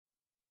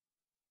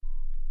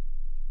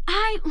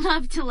I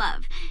love to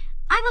love.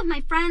 I love my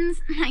friends,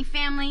 my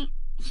family,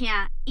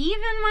 yeah,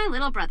 even my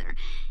little brother.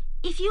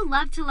 If you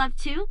love to love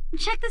too,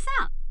 check this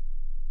out.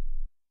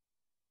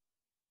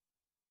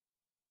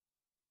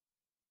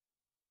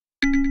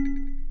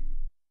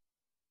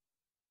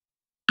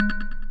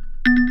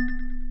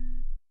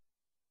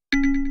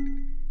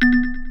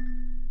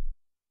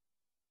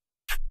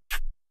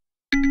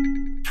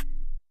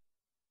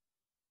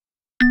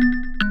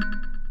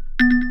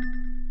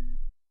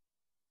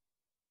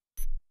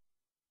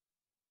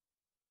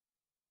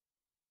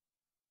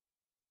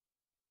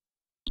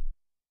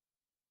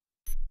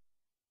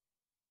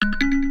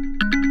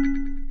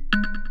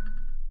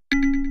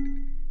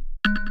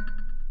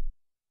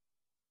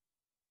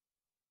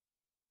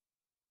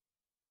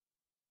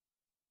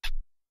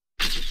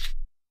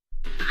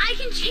 I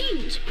can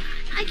change.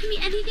 I can be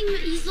anything that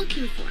he's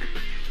looking for.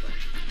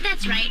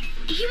 That's right.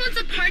 He wants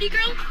a party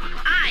girl.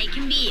 I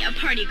can be a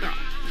party girl.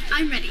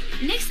 I'm ready.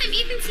 Next time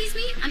Ethan sees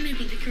me, I'm gonna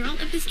be the girl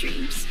of his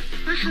dreams.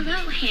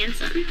 Hello,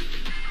 handsome.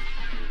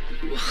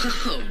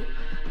 Whoa.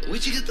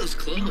 Where'd you get those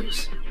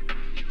clothes?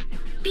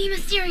 Be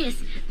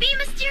mysterious. Be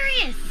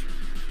mysterious.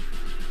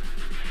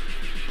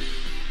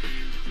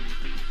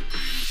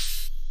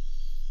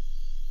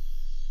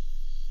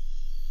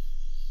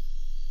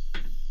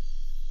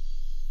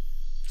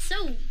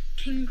 So,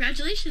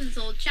 congratulations,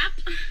 old chap.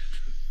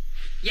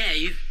 Yeah,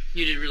 you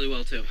did really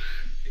well, too.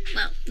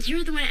 Well,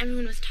 you're the one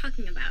everyone was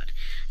talking about.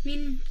 I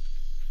mean,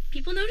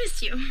 people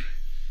noticed you.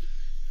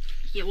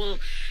 Yeah, well,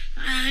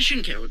 I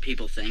shouldn't care what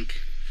people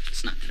think.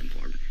 It's not that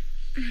important.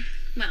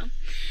 Well,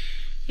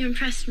 you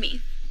impressed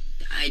me.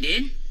 I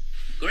did?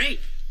 Great.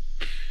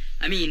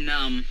 I mean,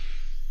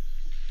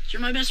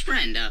 you're my best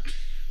friend.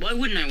 Why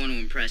wouldn't I want to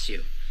impress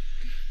you?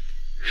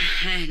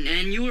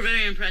 And you were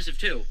very impressive,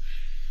 too.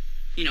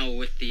 You know,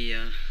 with the,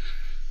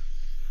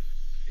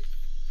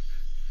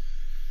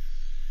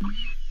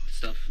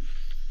 stuff.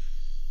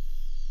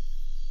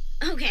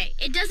 Okay,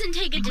 it doesn't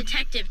take a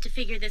detective to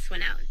figure this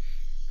one out.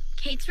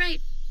 Kate's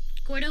right.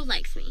 Gordo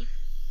likes me.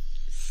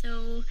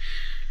 So,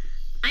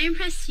 I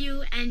impress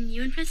you and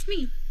you impress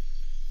me.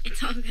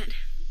 It's all good.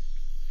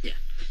 Yeah.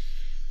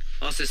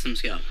 All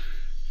systems go.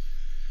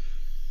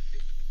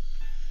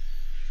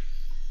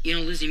 You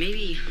know, Lizzie,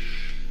 maybe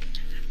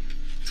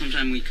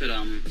sometime we could,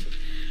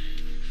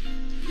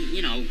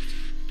 you know.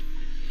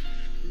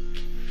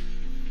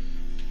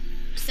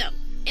 So,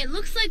 it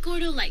looks like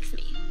Gordo likes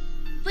me.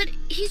 But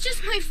he's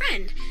just my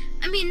friend.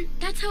 I mean,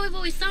 that's how I've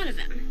always thought of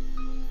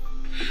him.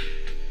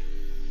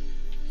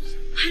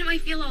 Why do I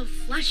feel all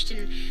flushed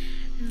and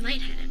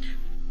lightheaded?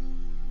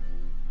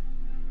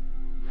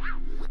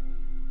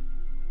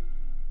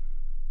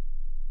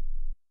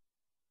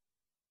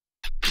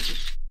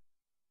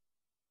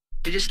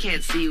 I just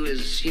can't see you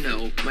as, you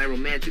know, my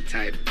romantic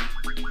type.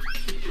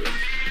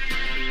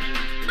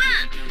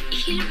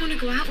 He didn't want to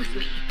go out with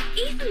me.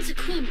 Ethan's a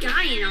cool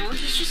guy and all.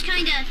 He's just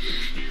kinda...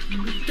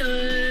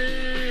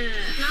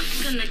 Not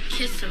gonna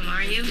kiss him,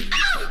 are you?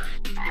 Oh!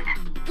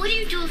 What do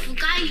you do if a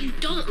guy you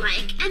don't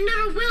like and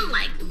never will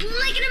like in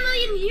a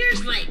million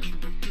years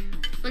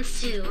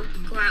wants to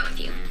go out with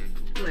you?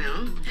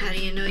 Well, how do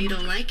you know you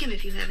don't like him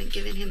if you haven't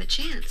given him a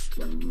chance?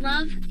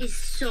 Love is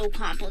so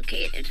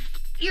complicated.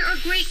 You're a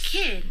great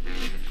kid.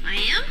 I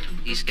am?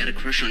 He's got a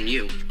crush on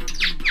you.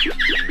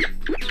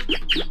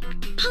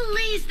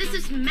 Please, this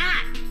is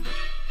Matt.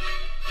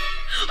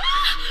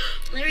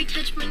 Larry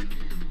Touchman,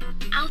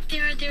 out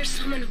there's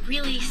someone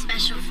really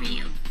special for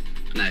you.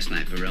 Nice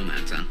night for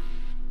romance, huh?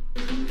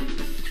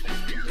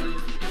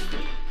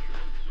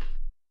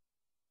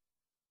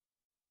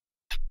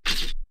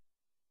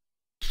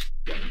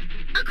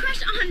 A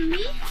crush on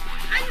me?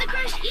 I'm the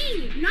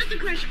crush-e, not the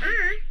crusher.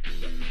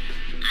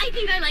 I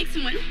think I like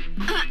someone.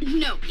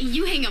 No,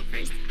 you hang up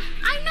first.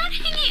 I'm not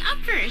hanging up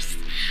first.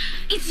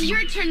 It's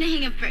your turn to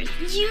hang up first.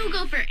 You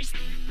go first.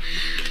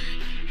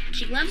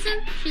 She loves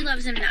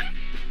him not.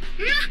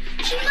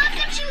 She loves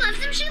him, she loves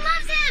him, she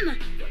loves him!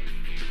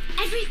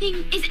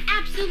 Everything is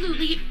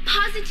absolutely,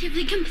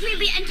 positively,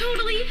 completely, and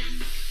totally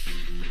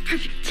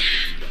perfect.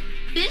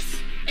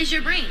 This is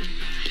your brain.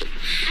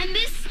 And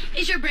this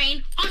is your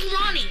brain on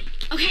Ronnie,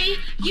 okay?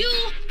 You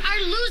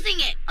are losing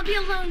it. I'll be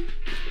alone.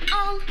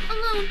 All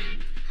alone.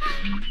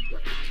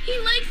 He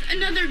likes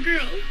another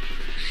girl.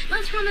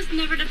 Let's promise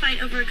never to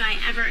fight over a guy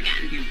ever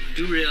again. You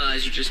do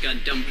realize you just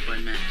got dumped by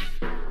Matt.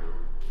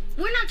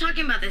 We're not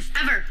talking about this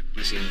ever.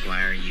 Lizzie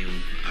McGuire, you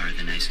are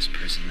the nicest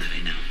person that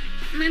I know.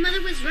 My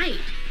mother was right.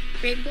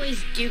 Great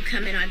boys do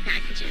come in odd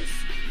packages.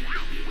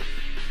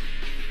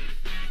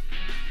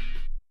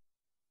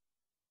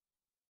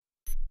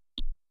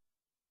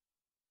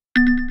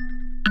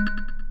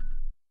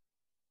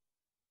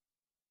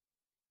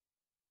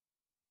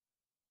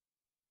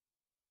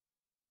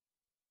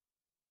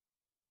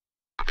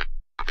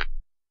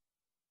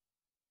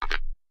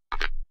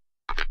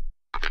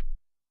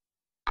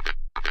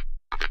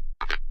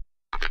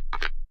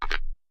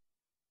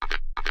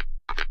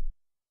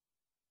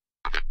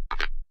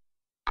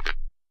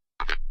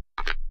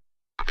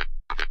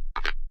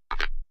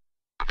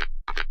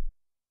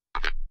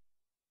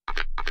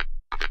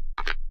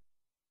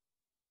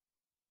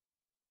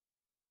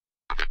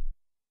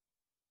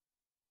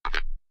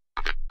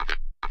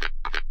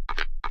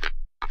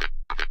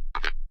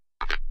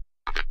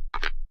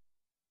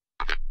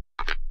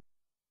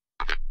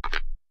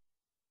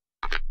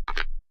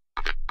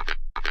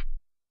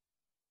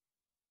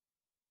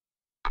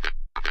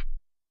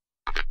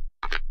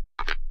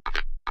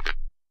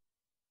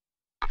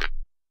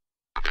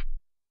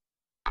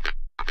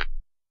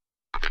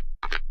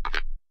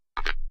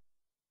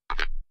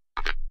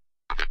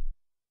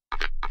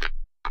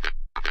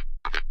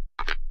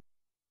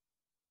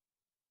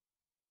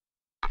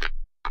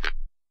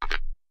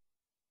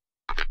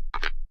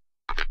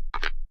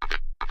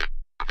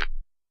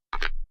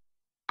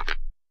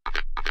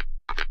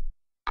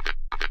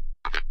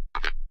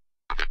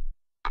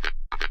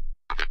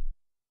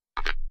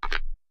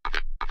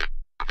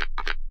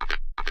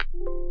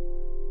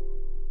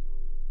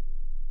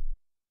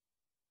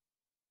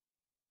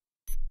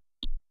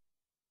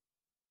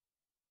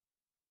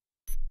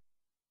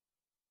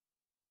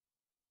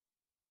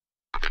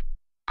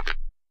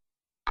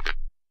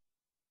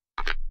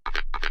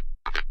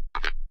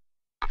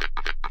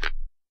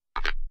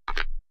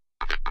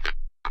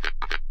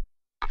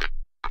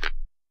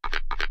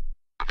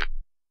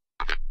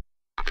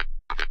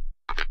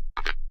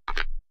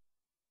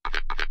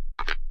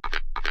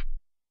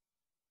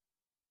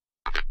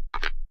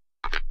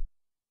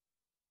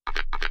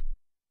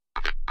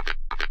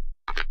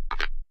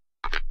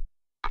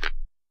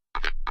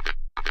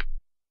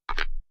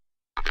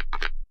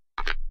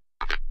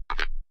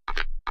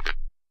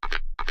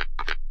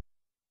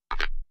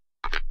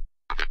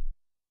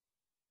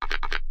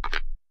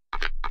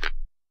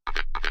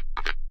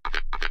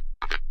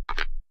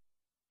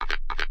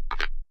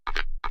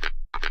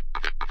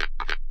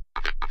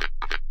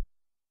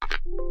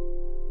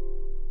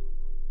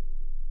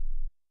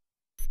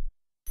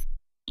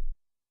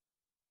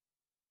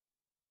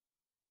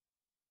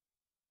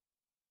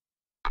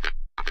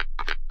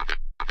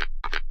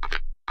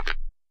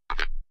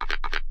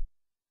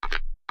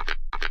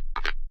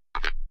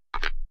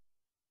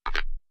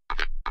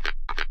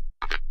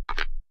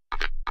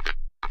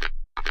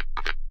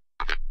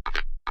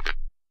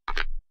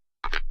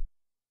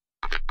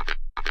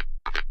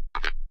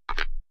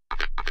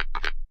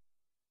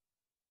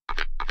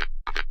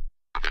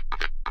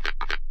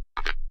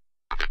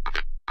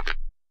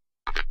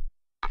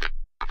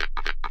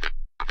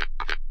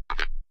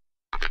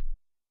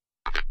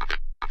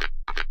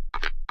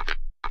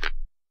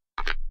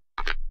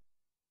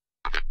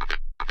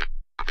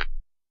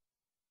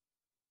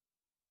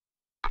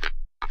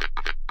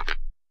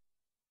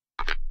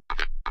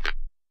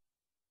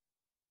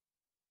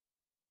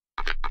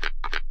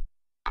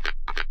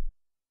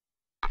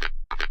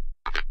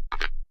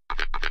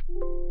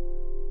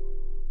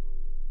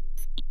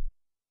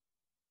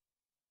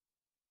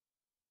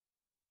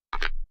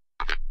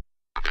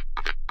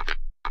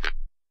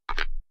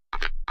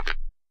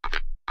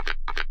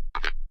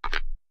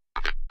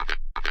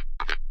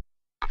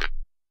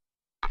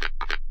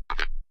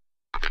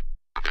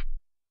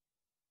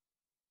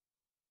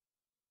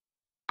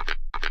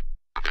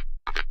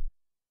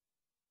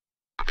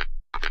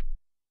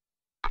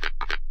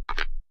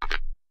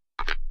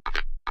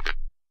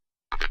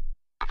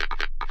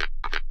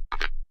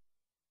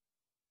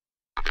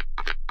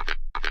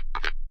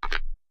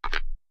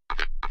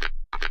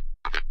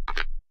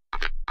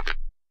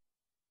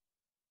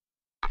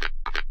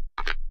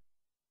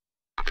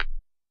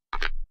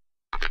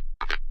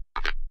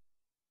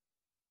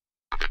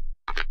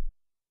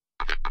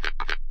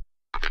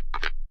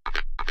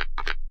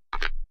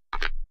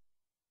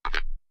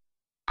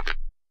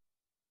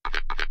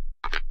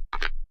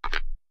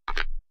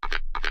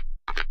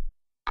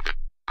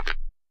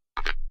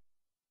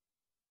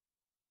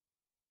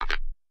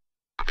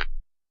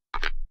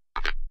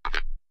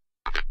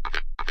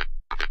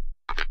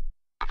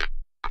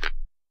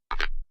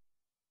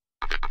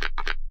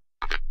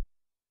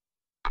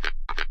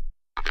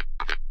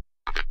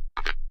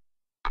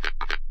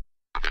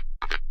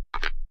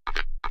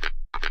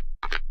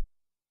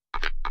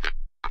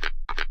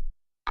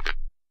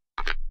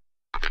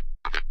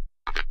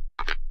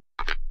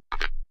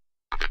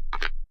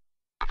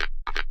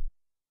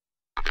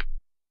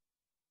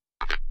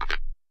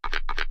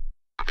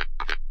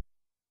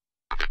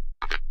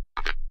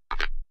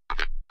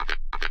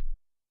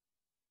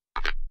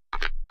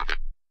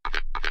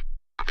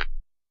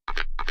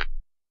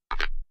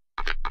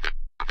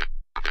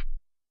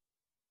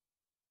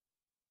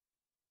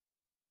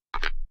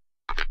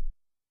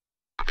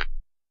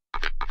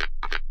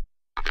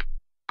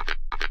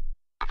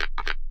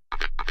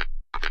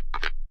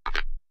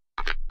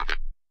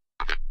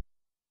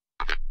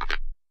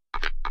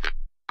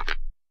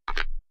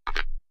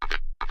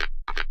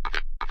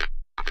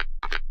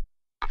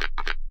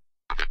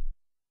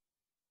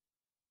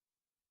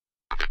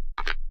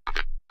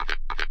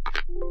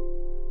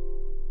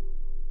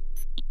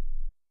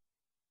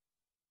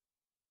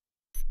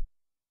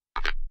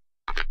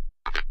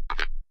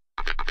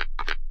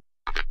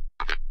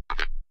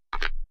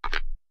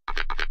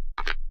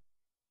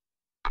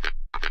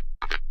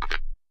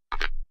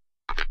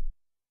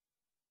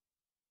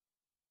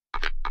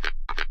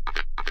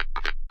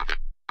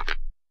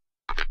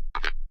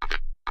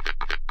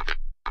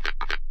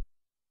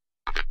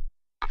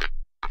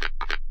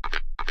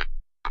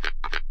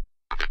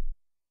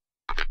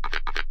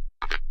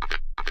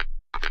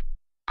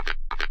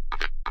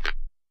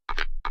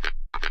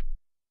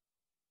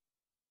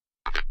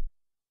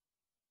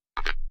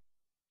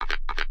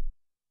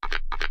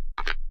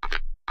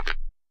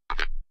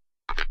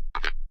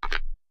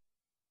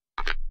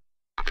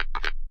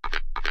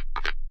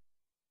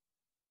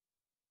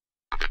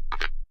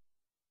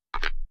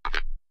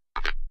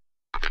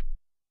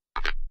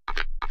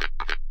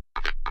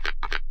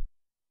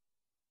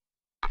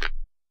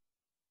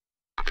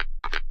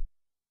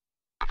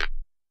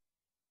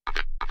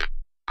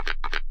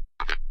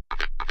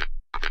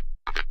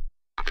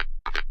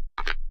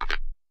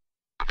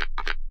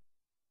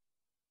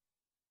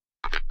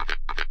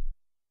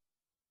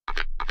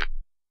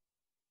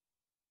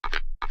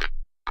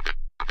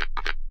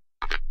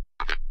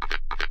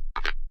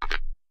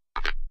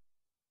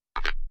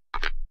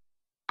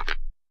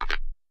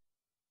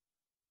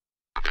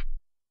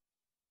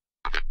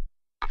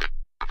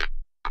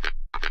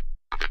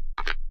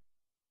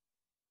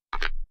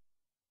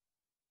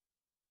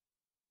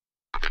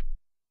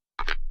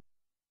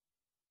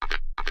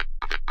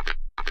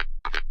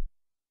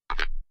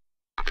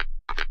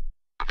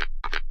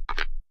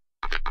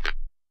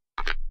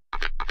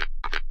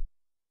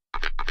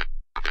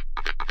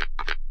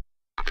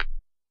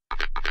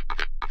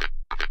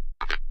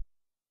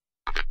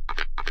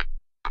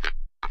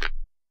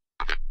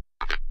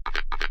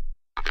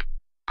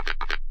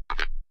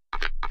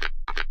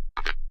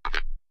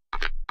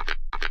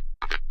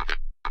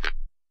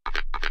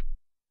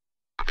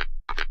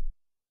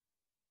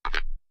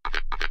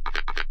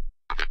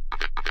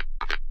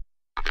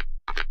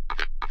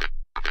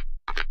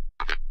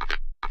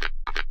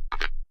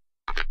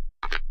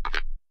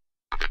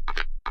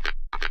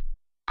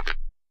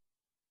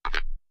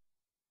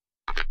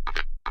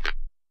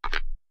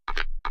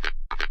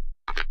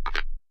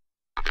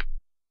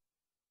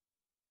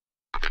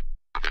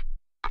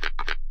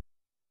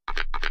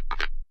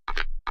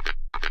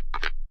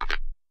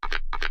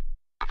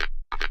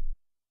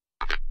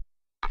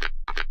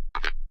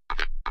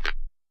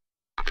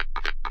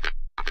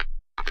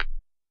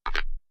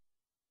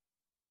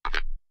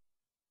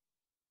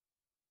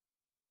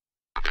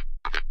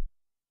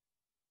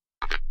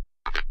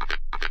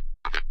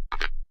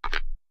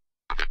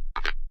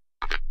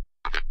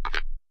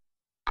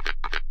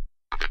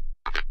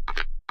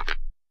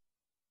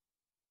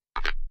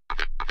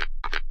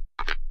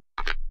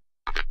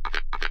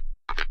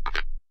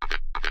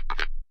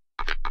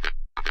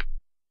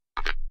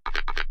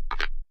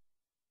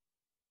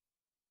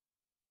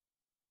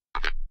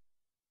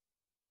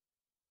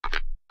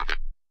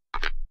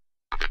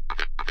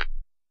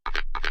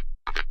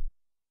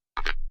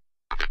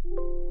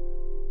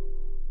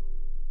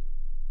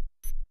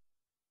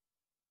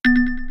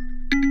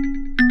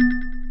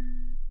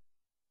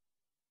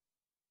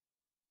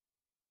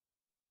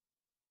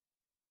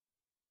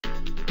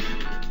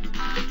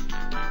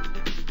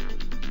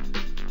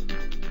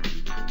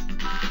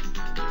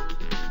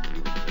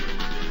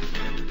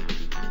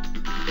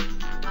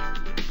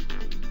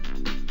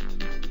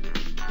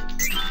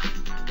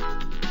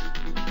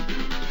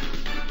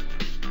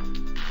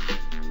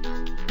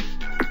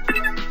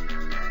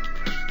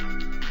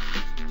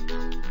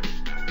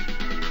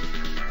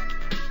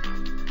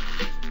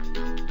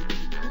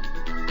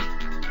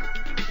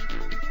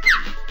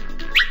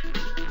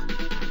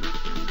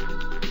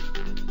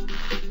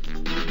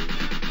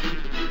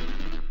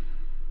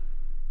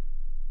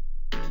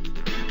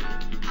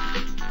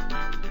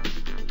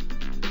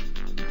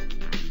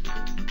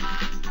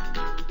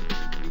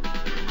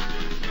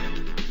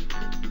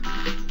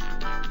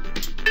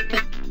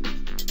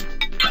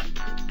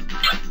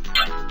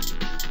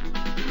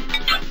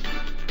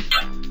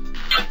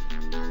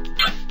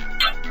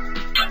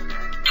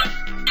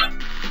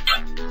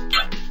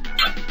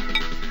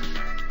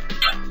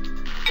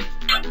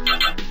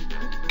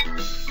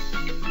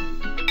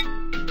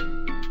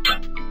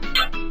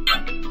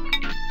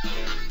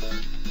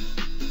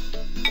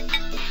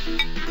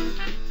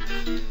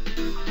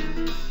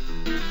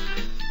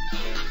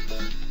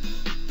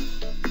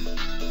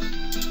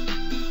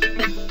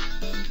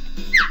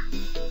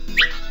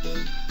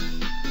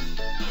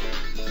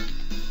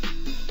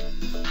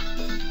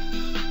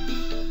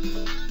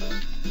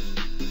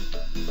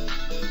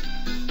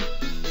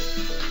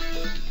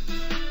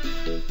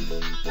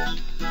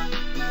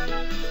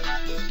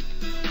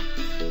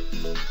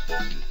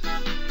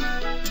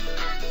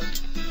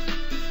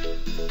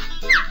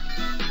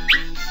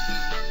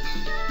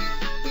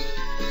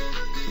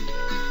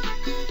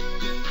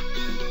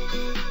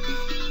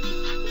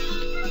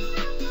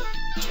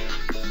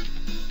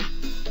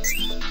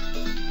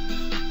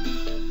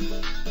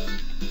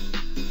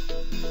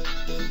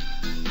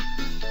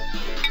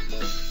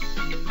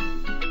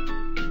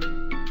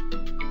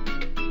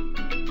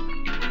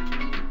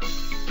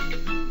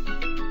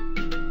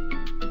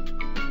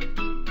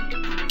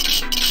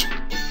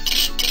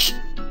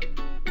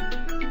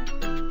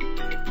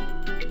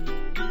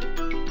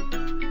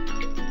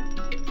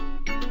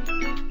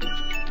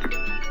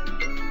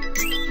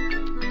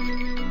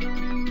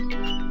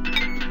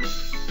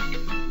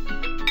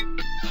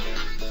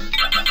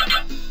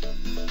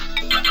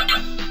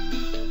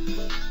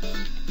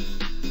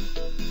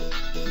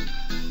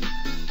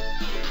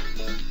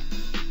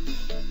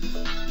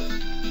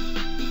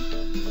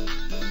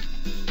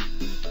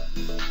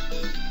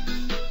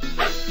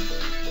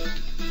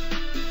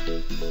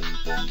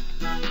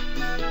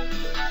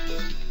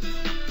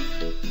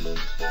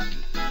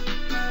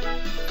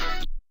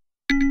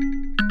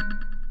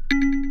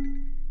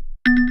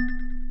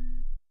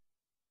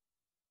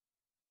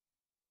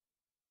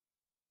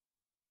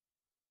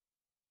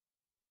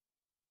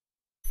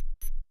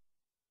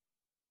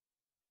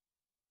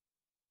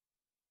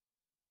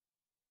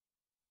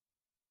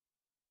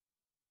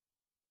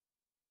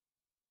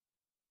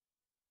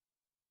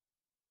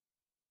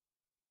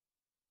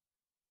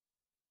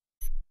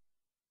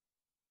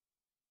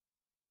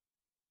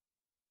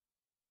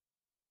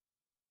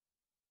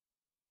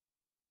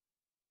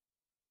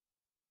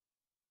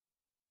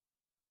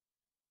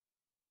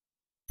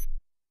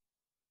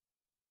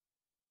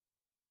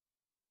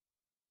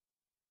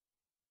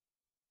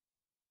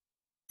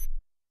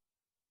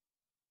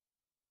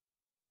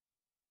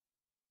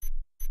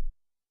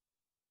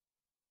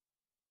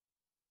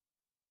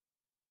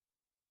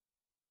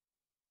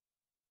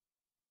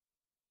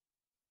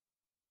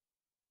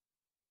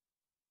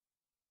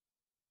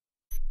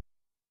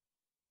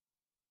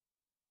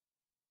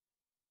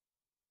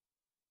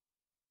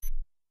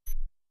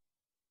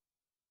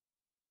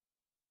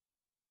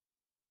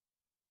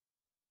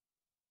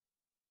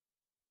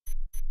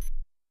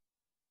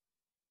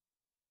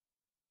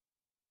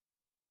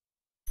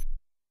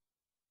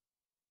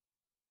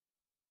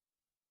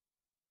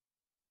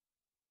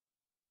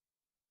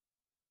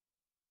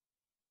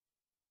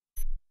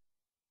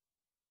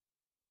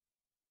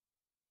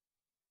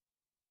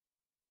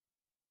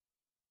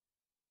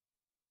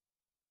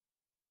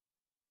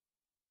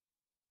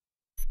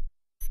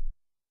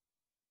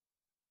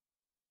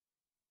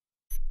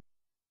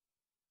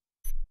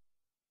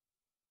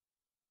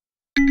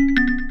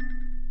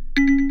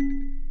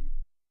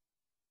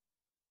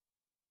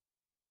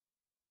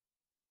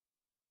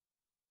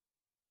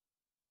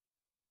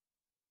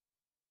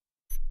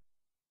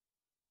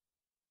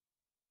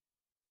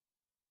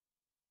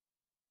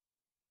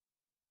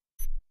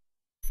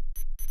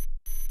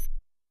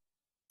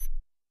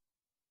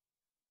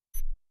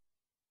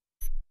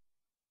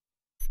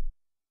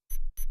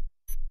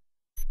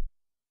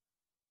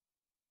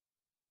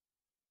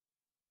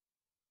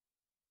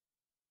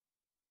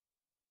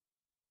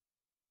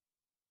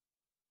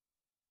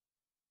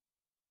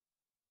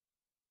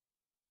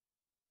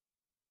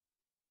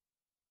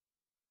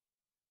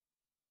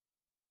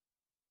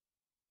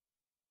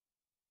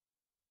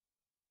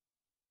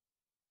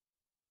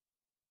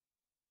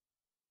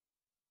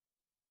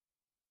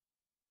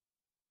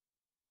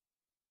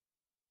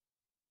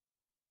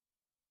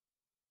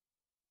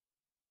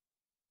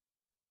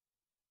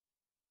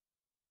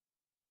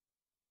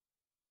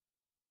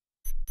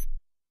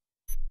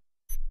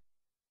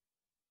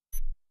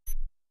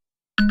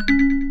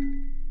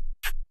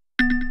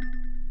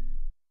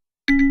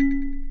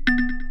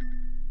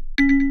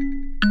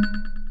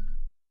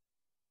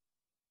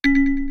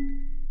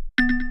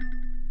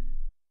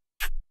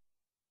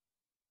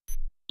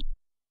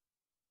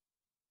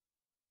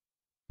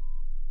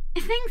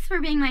 Thanks for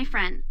being my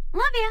friend.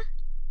 Love ya.